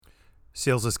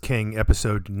Sales is King,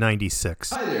 episode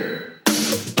 96. Hi there.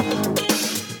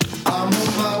 I'm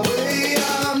on my way,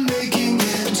 I'm making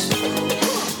it.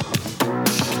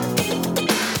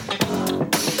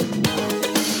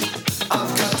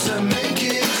 I've got to make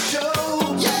it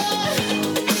show, yeah.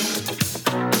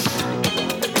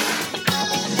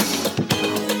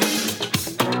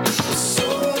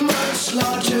 So much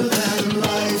larger than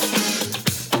life.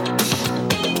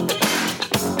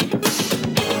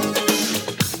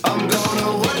 I'm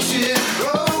gonna watch it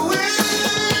growing.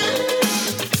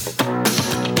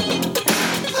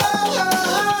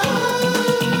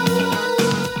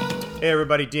 Hey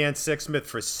everybody, Dan Sixsmith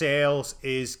for Sales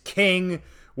is King,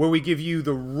 where we give you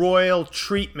the royal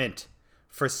treatment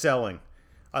for selling.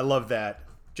 I love that.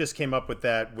 Just came up with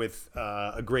that with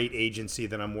a great agency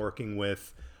that I'm working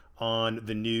with on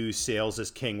the new Sales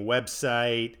is King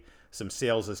website, some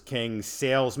Sales is King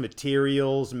sales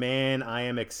materials. Man, I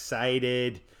am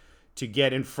excited to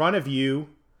get in front of you.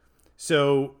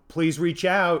 So please reach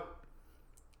out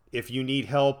if you need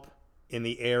help in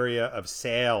the area of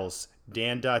sales.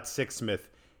 Dan.Sixsmith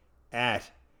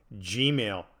at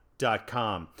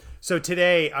gmail.com. So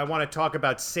today I want to talk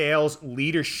about sales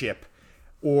leadership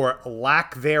or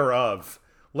lack thereof.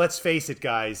 Let's face it,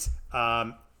 guys.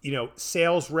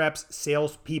 Sales reps,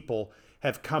 sales people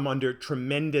have come under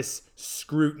tremendous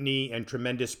scrutiny and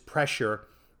tremendous pressure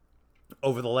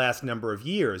over the last number of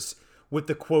years with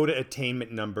the quota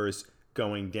attainment numbers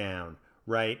going down,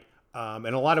 right? And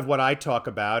a lot of what I talk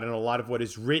about and a lot of what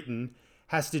is written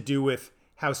has to do with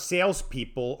how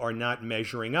salespeople are not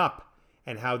measuring up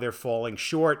and how they're falling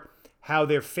short, how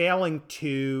they're failing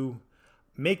to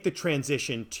make the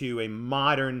transition to a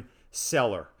modern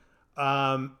seller.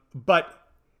 But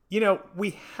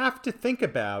we have to think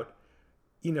about,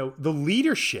 the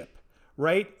leadership,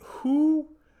 right? Who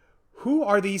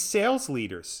are these sales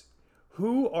leaders?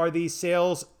 Who are these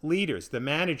sales leaders? The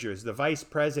managers, the vice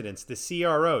presidents, the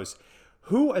CROs.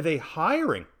 Who are they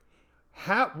hiring?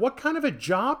 What kind of a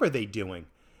job are they doing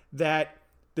that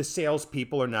the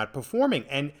salespeople are not performing?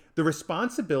 And the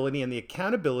responsibility and the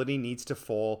accountability needs to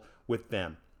fall with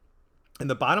them. And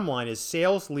the bottom line is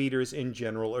sales leaders in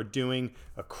general are doing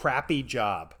a crappy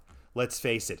job. Let's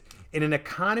face it. In an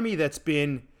economy that's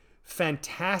been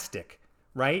fantastic,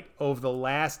 right, over the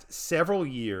last several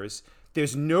years,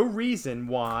 there's no reason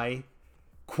why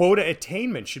quota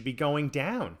attainment should be going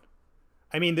down.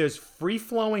 I mean, there's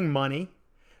free-flowing money.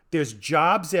 There's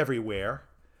jobs everywhere.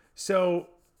 So,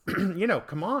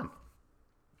 come on.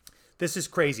 This is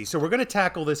crazy. So we're going to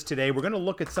tackle this today. We're going to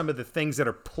look at some of the things that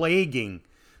are plaguing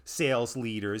sales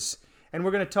leaders, and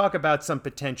we're going to talk about some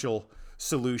potential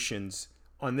solutions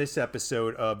on this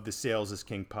episode of the Sales is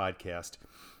King podcast.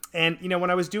 And, when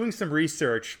I was doing some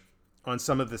research on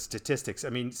some of the statistics, I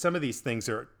mean, some of these things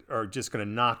are just going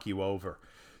to knock you over.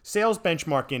 Sales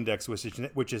Benchmark Index,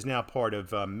 which is now part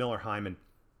of Miller Heiman,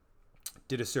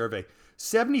 did a survey.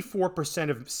 74%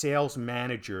 of sales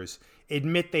managers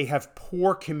admit they have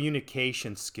poor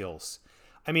communication skills.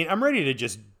 I mean, I'm ready to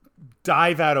just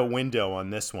dive out a window on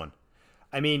this one.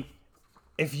 I mean,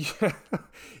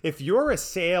 if you're a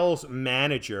sales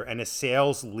manager and a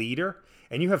sales leader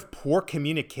and you have poor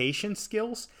communication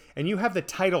skills and you have the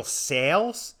title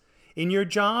sales in your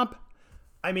job,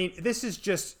 I mean, this is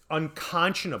just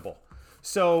unconscionable.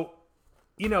 So,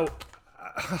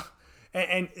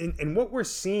 and what we're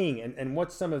seeing and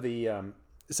what some of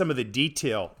the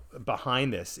detail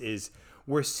behind this is,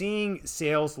 we're seeing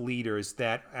sales leaders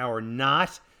that are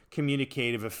not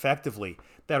communicative effectively,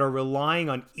 that are relying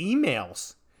on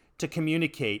emails to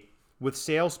communicate with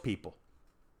salespeople.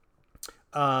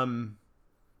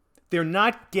 They're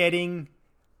not getting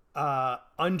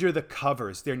under the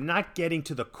covers. They're not getting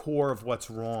to the core of what's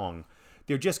wrong.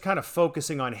 They're just kind of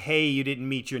focusing on, hey, you didn't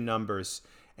meet your numbers,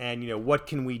 and what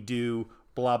can we do,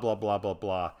 blah, blah, blah, blah,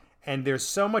 blah. And there's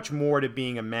so much more to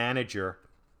being a manager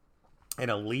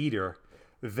and a leader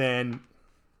than,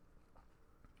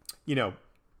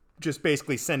 just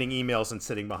basically sending emails and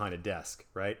sitting behind a desk,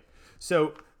 right?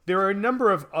 So there are a number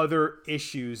of other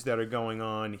issues that are going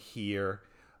on here.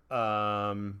 When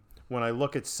I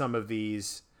look at some of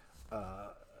these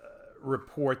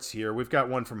reports here, we've got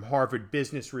one from Harvard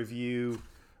Business Review.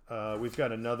 We've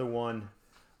got another one.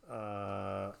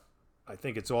 I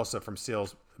think it's also from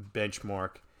Sales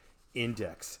Benchmark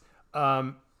Index.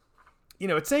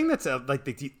 It's saying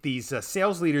that these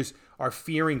sales leaders are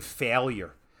fearing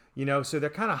failure. So they're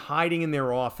kind of hiding in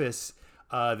their office.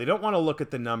 They don't want to look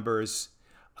at the numbers.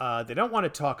 They don't want to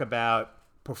talk about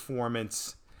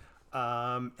performance.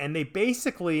 And they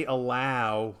basically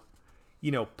allow,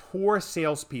 poor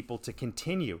salespeople to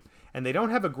continue. And they don't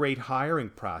have a great hiring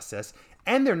process.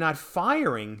 and they're not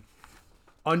firing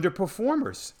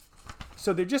underperformers.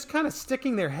 So they're just kind of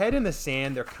sticking their head in the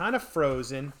sand. They're kind of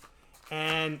frozen.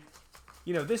 And,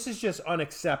 this is just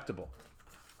unacceptable,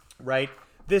 right?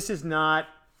 This is not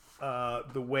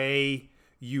the way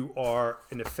you are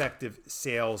an effective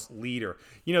sales leader.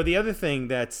 The other thing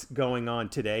that's going on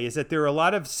today is that there are a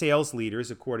lot of sales leaders,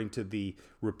 according to the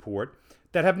report,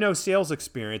 that have no sales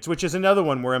experience, which is another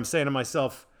one where I'm saying to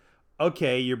myself,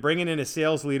 okay, you're bringing in a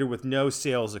sales leader with no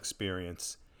sales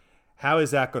experience. How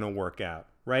is that going to work out,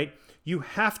 right? You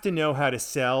have to know how to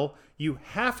sell. You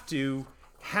have to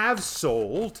have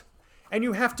sold, and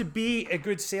you have to be a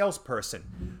good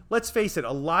salesperson. Let's face it,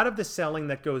 a lot of the selling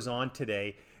that goes on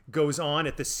today goes on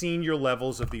at the senior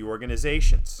levels of the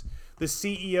organizations. The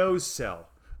CEOs sell,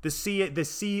 the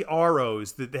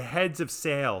CROs, the heads of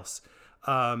sales,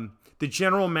 the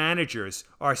general managers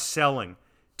are selling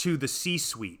to the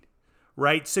C-suite,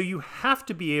 right? So you have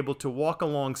to be able to walk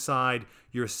alongside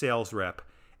your sales rep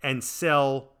and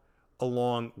sell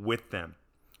along with them.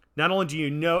 Not only do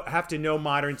you have to know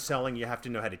modern selling, you have to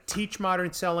know how to teach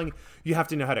modern selling, you have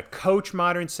to know how to coach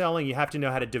modern selling, you have to know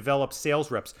how to develop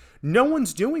sales reps. No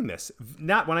one's doing this.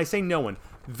 Not when I say no one,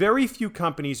 very few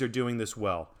companies are doing this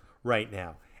well right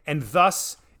now. And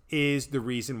thus is the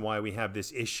reason why we have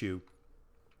this issue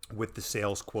with the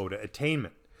sales quota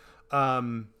attainment.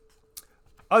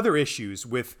 Other issues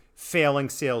with failing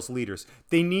sales leaders,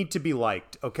 they need to be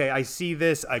liked. Okay, I see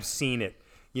this, I've seen it.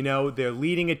 They're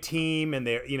leading a team and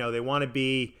they want to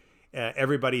be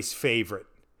everybody's favorite,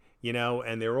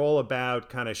 and they're all about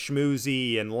kind of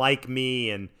schmoozy and like me.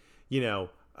 And,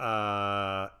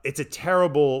 it's a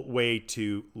terrible way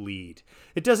to lead.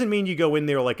 It doesn't mean you go in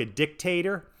there like a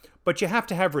dictator, but you have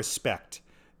to have respect.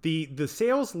 The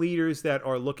sales leaders that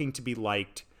are looking to be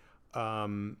liked are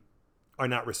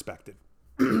not respected.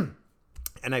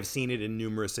 And I've seen it in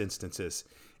numerous instances.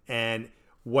 And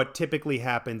what typically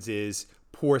happens is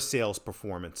poor sales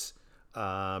performance.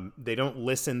 They don't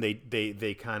listen.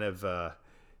 They kind of,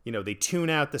 they tune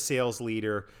out the sales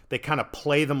leader. They kind of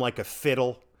play them like a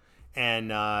fiddle, and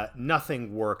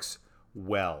nothing works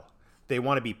well. They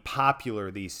want to be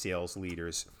popular, these sales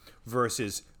leaders,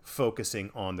 versus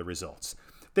focusing on the results.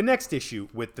 The next issue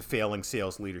with the failing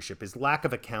sales leadership is lack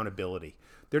of accountability.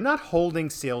 They're not holding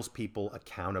salespeople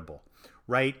accountable,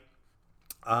 right?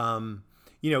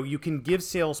 You can give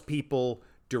salespeople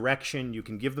direction, you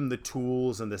can give them the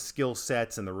tools and the skill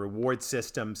sets and the reward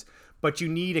systems, but you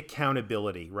need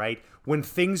accountability, right? When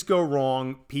things go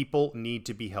wrong, people need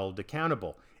to be held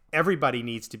accountable. Everybody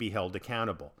needs to be held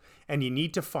accountable. And you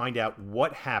need to find out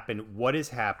what happened, what is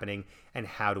happening, and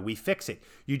how do we fix it.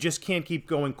 You just can't keep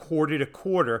going quarter to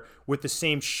quarter with the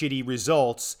same shitty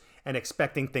results and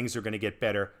expecting things are going to get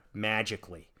better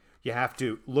magically. You have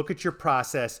to look at your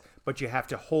process, but you have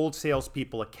to hold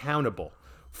salespeople accountable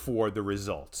for the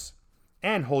results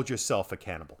and hold yourself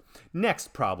accountable.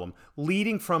 Next problem,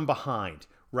 leading from behind,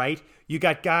 right? You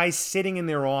got guys sitting in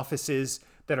their offices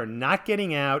that are not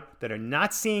getting out, that are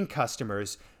not seeing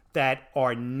customers, that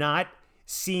are not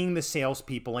seeing the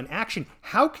salespeople in action.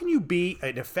 How can you be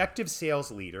an effective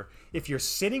sales leader if you're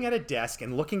sitting at a desk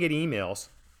and looking at emails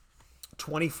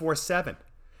 24/7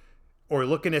 or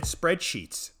looking at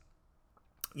spreadsheets?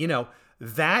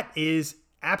 That is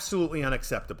absolutely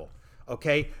unacceptable.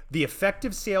 Okay, the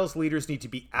effective sales leaders need to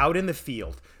be out in the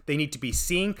field. They need to be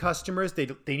seeing customers. They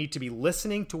need to be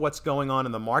listening to what's going on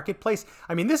in the marketplace.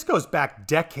 I mean, this goes back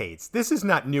decades. This is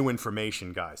not new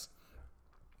information, guys.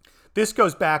 This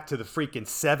goes back to the freaking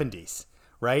 70s,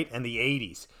 right? And the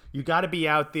 80s. You got to be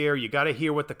out there. You got to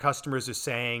hear what the customers are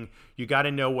saying. You got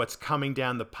to know what's coming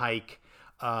down the pike.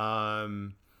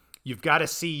 You've got to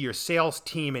see your sales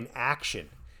team in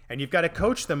action. And you've got to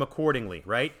coach them accordingly,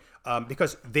 right?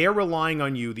 Because they're relying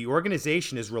on you. The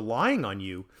organization is relying on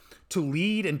you to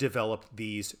lead and develop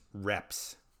these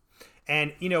reps.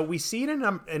 And, we see it in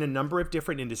a number of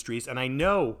different industries. And I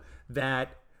know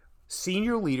that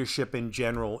senior leadership in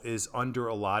general is under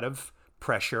a lot of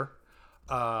pressure,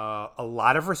 a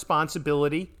lot of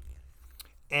responsibility,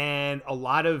 and a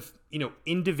lot of,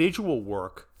 individual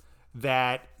work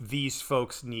that these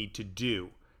folks need to do.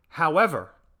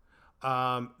 However,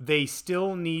 they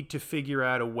still need to figure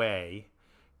out a way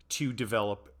to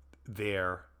develop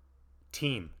their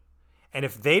team. And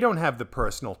if they don't have the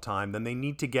personal time, then they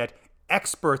need to get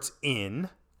experts in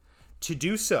to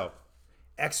do so.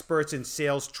 Experts in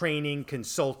sales training,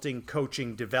 consulting,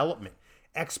 coaching, development.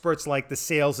 Experts like the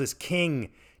Sales is King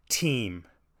team,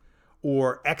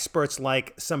 or experts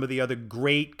like some of the other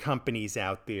great companies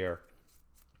out there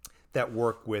that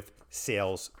work with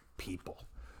sales people.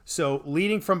 So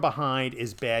leading from behind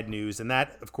is bad news. And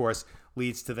that, of course,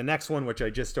 leads to the next one, which I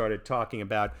just started talking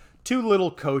about. Too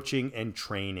little coaching and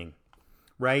training,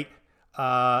 right?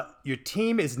 Your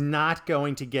team is not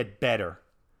going to get better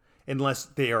unless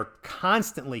they are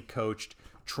constantly coached,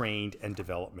 trained, and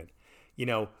development.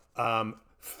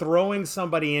 Throwing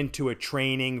somebody into a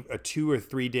training, a 2 or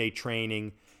 3 day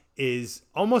training, is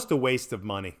almost a waste of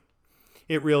money.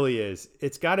 It really is.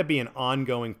 It's got to be an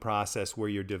ongoing process where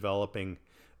you're developing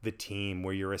the team,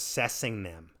 where you're assessing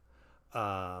them,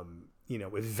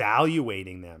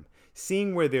 evaluating them,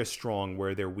 seeing where they're strong,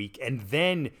 where they're weak, and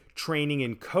then training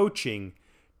and coaching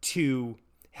to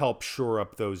help shore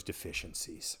up those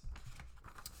deficiencies.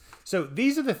 So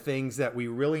these are the things that we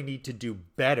really need to do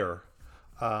better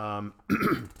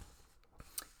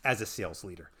as a sales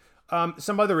leader.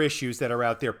 Some other issues that are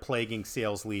out there plaguing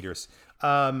sales leaders.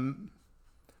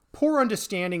 Poor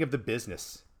understanding of the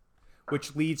business,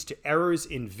 which leads to errors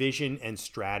in vision and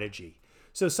strategy.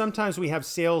 So sometimes we have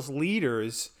sales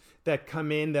leaders that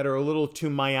come in that are a little too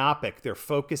myopic. They're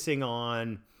focusing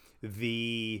on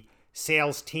the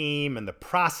sales team and the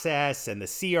process and the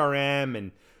CRM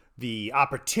and the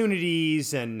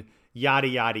opportunities and yada,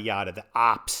 yada, yada, the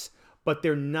ops. But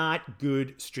they're not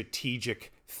good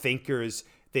strategic thinkers.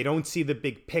 They don't see the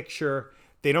big picture.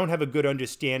 They don't have a good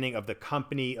understanding of the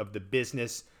company, of the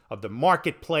business, of the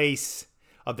marketplace,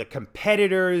 of the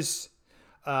competitors.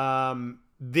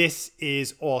 This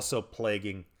is also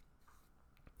plaguing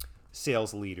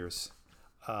sales leaders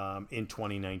in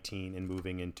 2019 and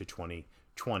moving into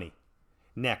 2020.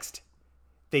 Next,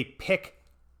 they pick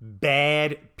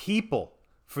bad people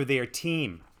for their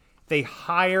team. They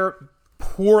hire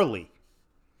poorly.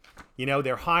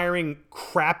 They're hiring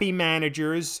crappy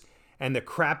managers, and the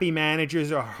crappy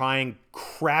managers are hiring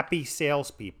crappy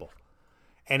salespeople.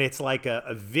 And it's like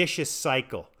a vicious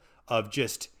cycle of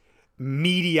just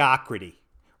mediocrity,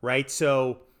 right?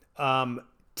 So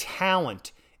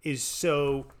talent is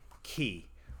so key,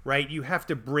 right? You have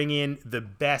to bring in the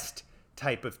best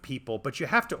type of people, but you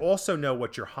have to also know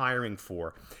what you're hiring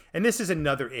for. And this is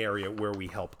another area where we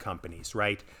help companies,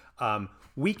 right?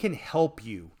 We can help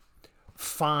you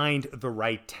find the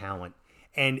right talent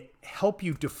and help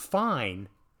you define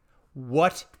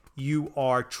what you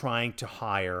are trying to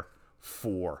hire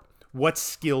for, what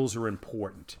skills are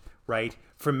important, right?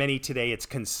 For many today, it's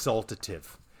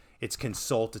consultative. It's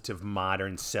consultative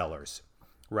modern sellers,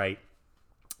 right?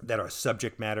 That are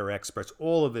subject matter experts,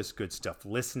 all of this good stuff,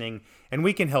 listening, and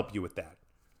we can help you with that.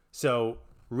 So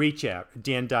reach out,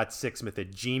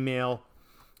 dan.sixsmith@gmail.com,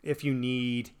 if you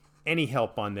need any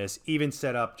help on this, even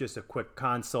set up just a quick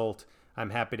consult.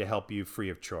 I'm happy to help you free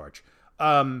of charge.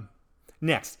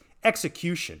 Next,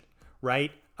 execution,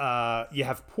 right? You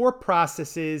have poor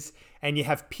processes and you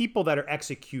have people that are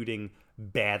executing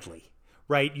badly,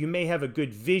 right? You may have a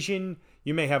good vision.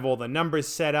 You may have all the numbers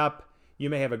set up. You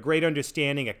may have a great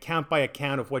understanding, account by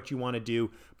account, of what you want to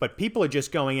do, but people are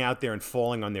just going out there and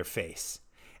falling on their face.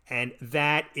 And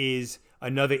that is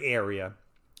another area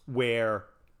where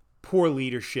poor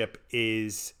leadership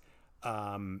is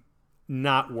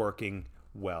not working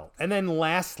well. And then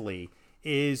lastly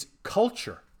is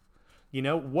culture.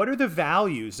 What are the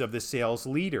values of the sales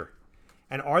leader?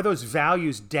 And are those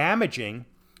values damaging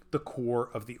the core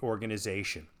of the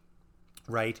organization,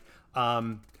 right?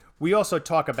 We also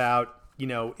talk about,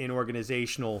 in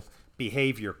organizational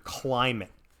behavior,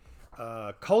 climate.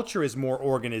 Culture is more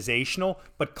organizational,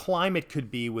 but climate could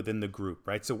be within the group,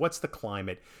 right? So what's the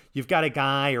climate? You've got a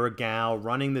guy or a gal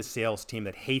running the sales team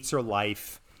that hates her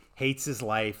life, hates his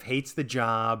life, hates the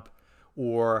job,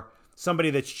 or somebody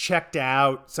that's checked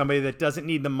out, somebody that doesn't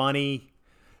need the money,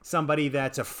 somebody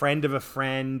that's a friend of a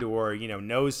friend, or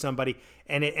knows somebody,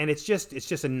 and it's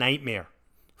just a nightmare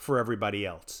for everybody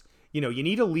else. You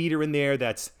need a leader in there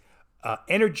that's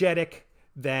energetic,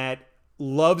 that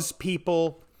loves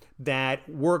people, that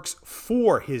works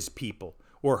for his people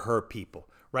or her people,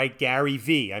 right? Gary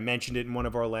Vee, I mentioned it in one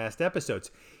of our last episodes.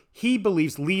 He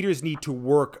believes leaders need to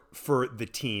work for the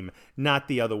team, not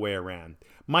the other way around.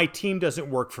 My team doesn't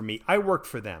work for me. I work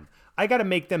for them. I got to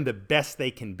make them the best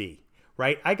they can be,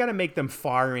 right? I got to make them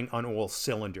firing on all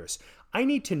cylinders. I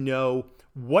need to know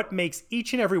what makes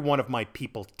each and every one of my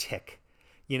people tick.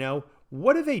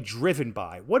 What are they driven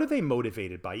by? What are they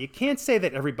motivated by? You can't say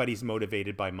that everybody's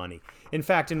motivated by money. In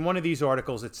fact, in one of these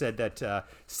articles, it said that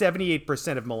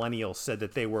 78% of millennials said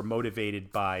that they were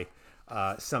motivated by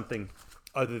something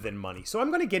other than money. So I'm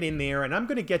going to get in there and I'm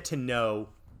going to get to know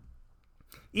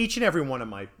each and every one of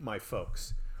my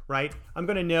folks, right? I'm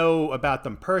going to know about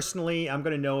them personally. I'm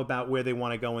going to know about where they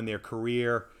want to go in their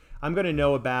career. I'm going to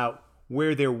know about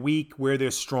where they're weak, where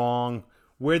they're strong,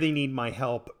 where they need my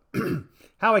help,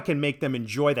 how I can make them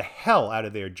enjoy the hell out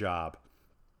of their job.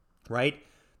 right?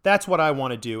 That's what I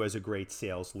want to do as a great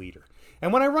sales leader.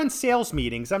 And when I run sales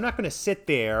meetings, I'm not going to sit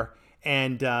there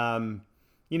and,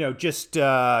 just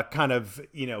kind of,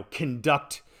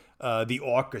 conduct the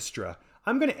orchestra.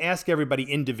 I'm going to ask everybody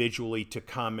individually to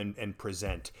come and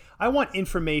present. I want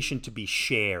information to be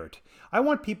shared. I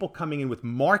want people coming in with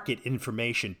market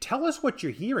information. Tell us what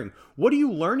you're hearing. What are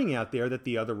you learning out there that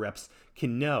the other reps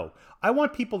can know? I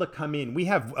want people to come in. We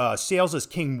have Sales is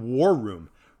King War Room,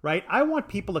 right? I want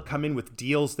people to come in with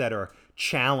deals that are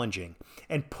challenging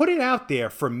and put it out there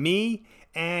for me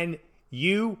and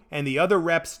you and the other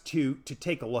reps to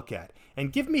take a look at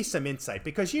and give me some insight,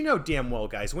 because you know damn well,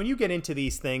 guys, when you get into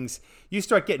these things, you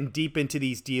start getting deep into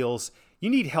these deals, you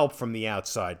need help from the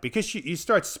outside, because you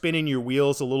start spinning your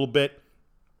wheels a little bit.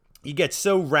 You get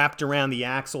so wrapped around the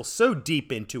axle, so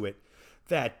deep into it,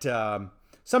 that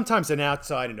sometimes an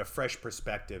outside and a fresh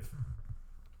perspective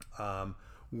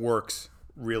works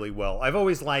really well. I've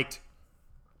always liked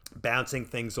bouncing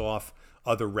things off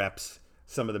other reps,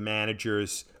 some of the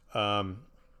managers.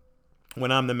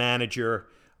 When I'm the manager,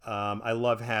 I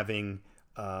love having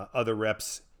other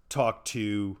reps talk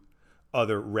to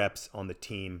other reps on the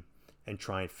team and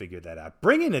try and figure that out.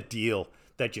 Bring in a deal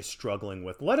that you're struggling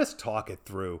with. Let us talk it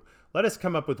through. Let us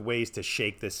come up with ways to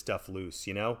shake this stuff loose,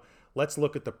 Let's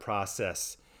look at the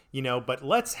process, but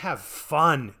let's have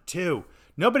fun too.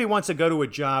 Nobody wants to go to a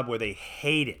job where they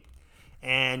hate it.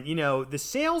 And, the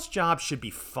sales job should be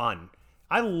fun.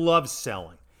 I love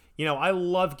selling. I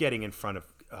love getting in front of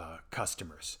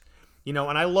customers, and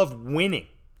I love winning.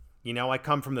 I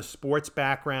come from the sports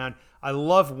background. I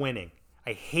love winning.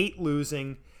 I hate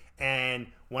losing. And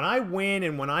when I win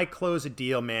and when I close a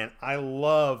deal, man, I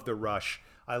love the rush.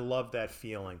 I love that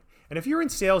feeling. And if you're in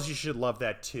sales, you should love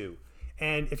that too.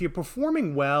 And if you're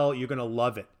performing well, you're going to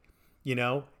love it,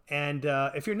 And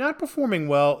if you're not performing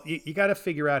well, you got to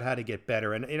figure out how to get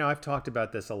better. And, I've talked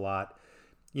about this a lot.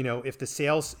 If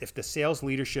the sales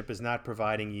leadership is not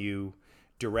providing you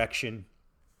direction,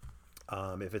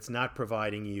 if it's not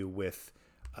providing you with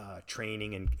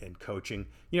training and coaching,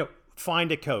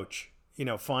 find a coach,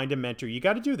 find a mentor. You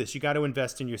got to do this. You got to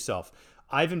invest in yourself.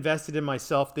 I've invested in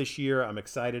myself this year. I'm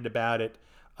excited about it.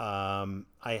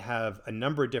 I have a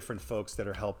number of different folks that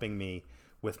are helping me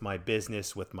with my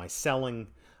business, with my selling,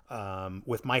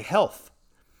 with my health.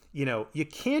 You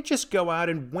can't just go out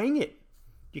and wing it.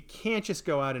 You can't just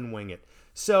go out and wing it.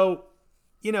 So,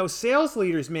 sales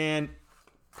leaders, man,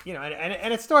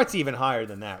 and it starts even higher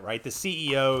than that, right? The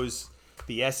CEOs,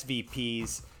 the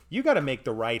SVPs, you got to make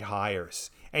the right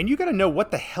hires. And you got to know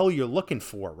what the hell you're looking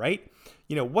for, right?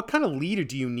 What kind of leader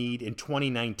do you need in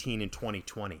 2019 and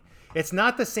 2020? It's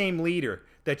not the same leader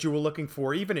that you were looking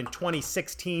for even in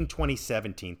 2016,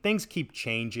 2017. Things keep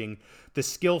changing. The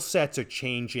skill sets are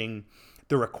changing.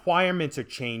 The requirements are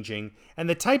changing. And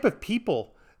the type of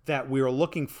people that we are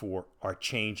looking for are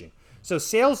changing. So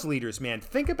sales leaders, man,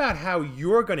 think about how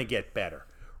you're going to get better,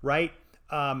 right?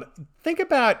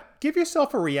 Give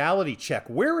yourself a reality check.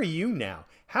 Where are you now?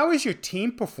 How is your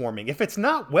team performing? If it's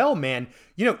not well, man,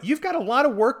 you've got a lot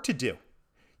of work to do.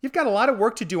 You've got a lot of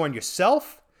work to do on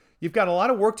yourself. You've got a lot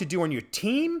of work to do on your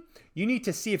team. You need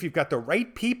to see if you've got the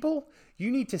right people.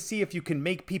 You need to see if you can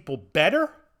make people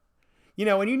better.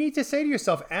 And you need to say to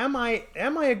yourself, am I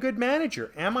a good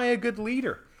manager? Am I a good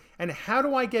leader? And how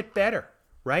do I get better,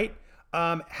 right?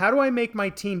 How do I make my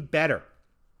team better?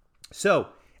 So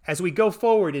as we go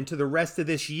forward into the rest of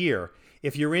this year,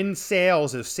 if you're in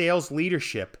sales or sales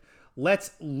leadership,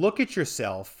 let's look at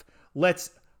yourself.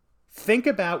 Let's think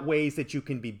about ways that you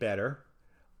can be better.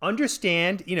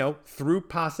 Understand, through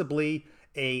possibly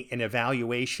an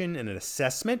evaluation and an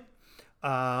assessment,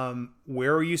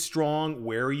 where are you strong?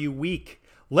 Where are you weak?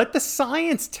 Let the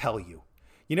science tell you.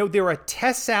 There are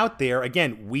tests out there,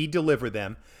 again, we deliver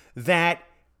them, that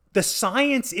the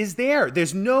science is there.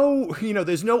 There's no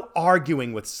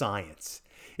arguing with science.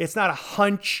 It's not a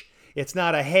hunch. It's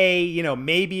not a, hey,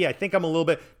 maybe I think I'm a little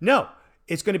bit. No,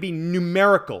 it's going to be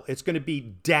numerical. It's going to be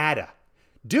data.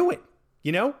 Do it,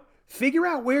 Figure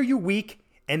out where you're weak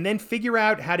and then figure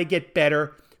out how to get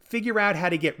better. Figure out how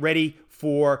to get ready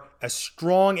for a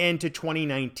strong end to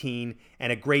 2019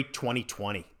 and a great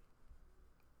 2020.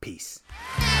 Peace.